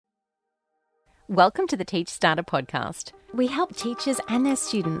Welcome to the Teach Starter podcast. We help teachers and their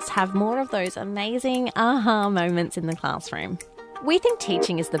students have more of those amazing aha moments in the classroom. We think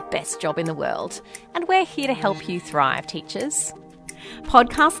teaching is the best job in the world, and we're here to help you thrive, teachers.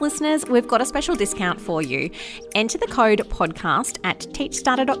 Podcast listeners, we've got a special discount for you. Enter the code podcast at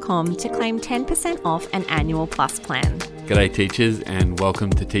teachstarter.com to claim 10% off an annual plus plan. G'day teachers and welcome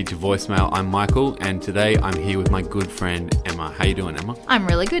to Teacher Voicemail. I'm Michael and today I'm here with my good friend Emma. How you doing, Emma? I'm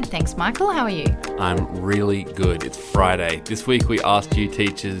really good, thanks Michael. How are you? I'm really good. It's Friday. This week we asked you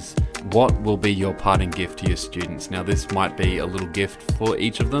teachers what will be your parting gift to your students. Now this might be a little gift for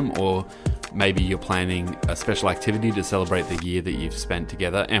each of them, or maybe you're planning a special activity to celebrate the year that you've spent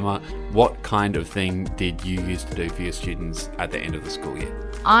together. Emma, what kind of thing did you used to do for your students at the end of the school year?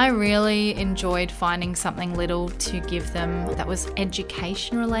 I really enjoyed finding something little to give them that was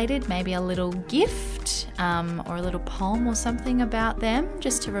education related, maybe a little gift or a little poem or something about them,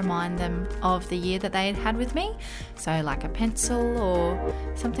 just to remind them of the year that they had had with me. So like a pencil or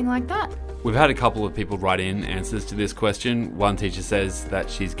something like that. We've had a couple of people write in answers to this question. One teacher says that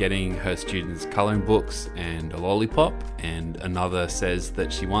she's getting her students colouring books and a lollipop, and another says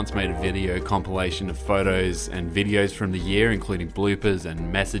that she once made a video compilation of photos and videos from the year, including bloopers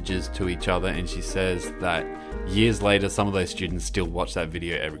and messages to each other, and she says that years later some of those students still watch that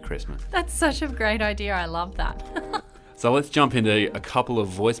video every Christmas. That's such a great idea. I love that. So let's jump into a couple of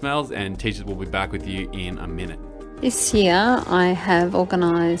voicemails and teachers will be back with you in a minute. This year I have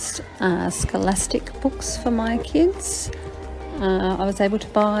organised scholastic books for my kids. I was able to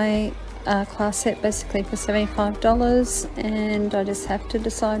buy a class set basically for $75 and I just have to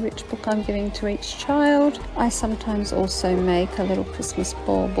decide which book I'm giving to each child. I sometimes also make a little Christmas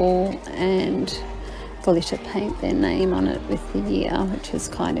bauble and glitter paint their name on it with the year, which is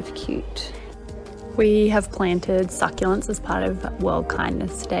kind of cute. We have planted succulents as part of World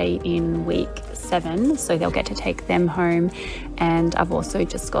Kindness Day in week 7, so they'll get to take them home. And I've also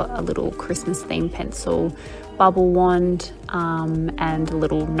just got a little Christmas themed pencil, bubble wand, and a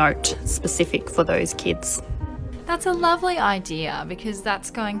little note specific for those kids. That's a lovely idea because that's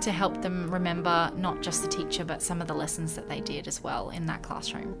going to help them remember not just the teacher but some of the lessons that they did as well in that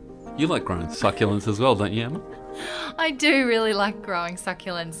classroom. You like growing succulents as well, don't you, Emma? I do really like growing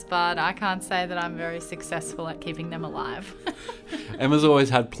succulents, but I can't say that I'm very successful at keeping them alive. Emma's always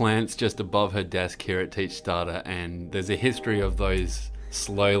had plants just above her desk here at Teach Starter, and there's a history of those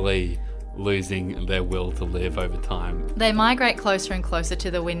slowly losing their will to live over time. They migrate closer and closer to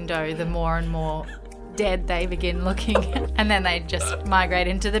the window the more and more dead they begin looking, and then they just migrate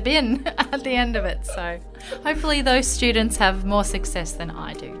into the bin at the end of it. So hopefully those students have more success than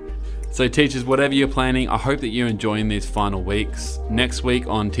I do. So teachers, whatever you're planning, I hope that you're enjoying these final weeks. Next week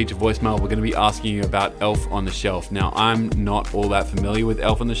on Teacher Voicemail, we're going to be asking you about Elf on the Shelf. Now, I'm not all that familiar with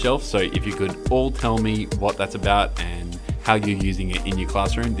Elf on the Shelf, so if you could all tell me what that's about and how you're using it in your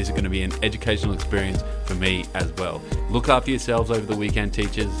classroom, this is going to be an educational experience for me as well. Look after yourselves over the weekend,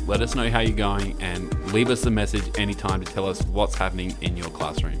 teachers. Let us know how you're going and leave us a message anytime to tell us what's happening in your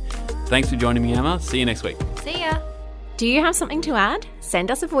classroom. Thanks for joining me, Emma. See you next week. See ya. Do you have something to add?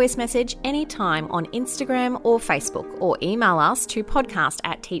 Send us a voice message anytime on Instagram or Facebook, or email us to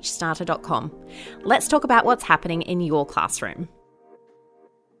podcast@teachstarter.com. Let's talk about what's happening in your classroom.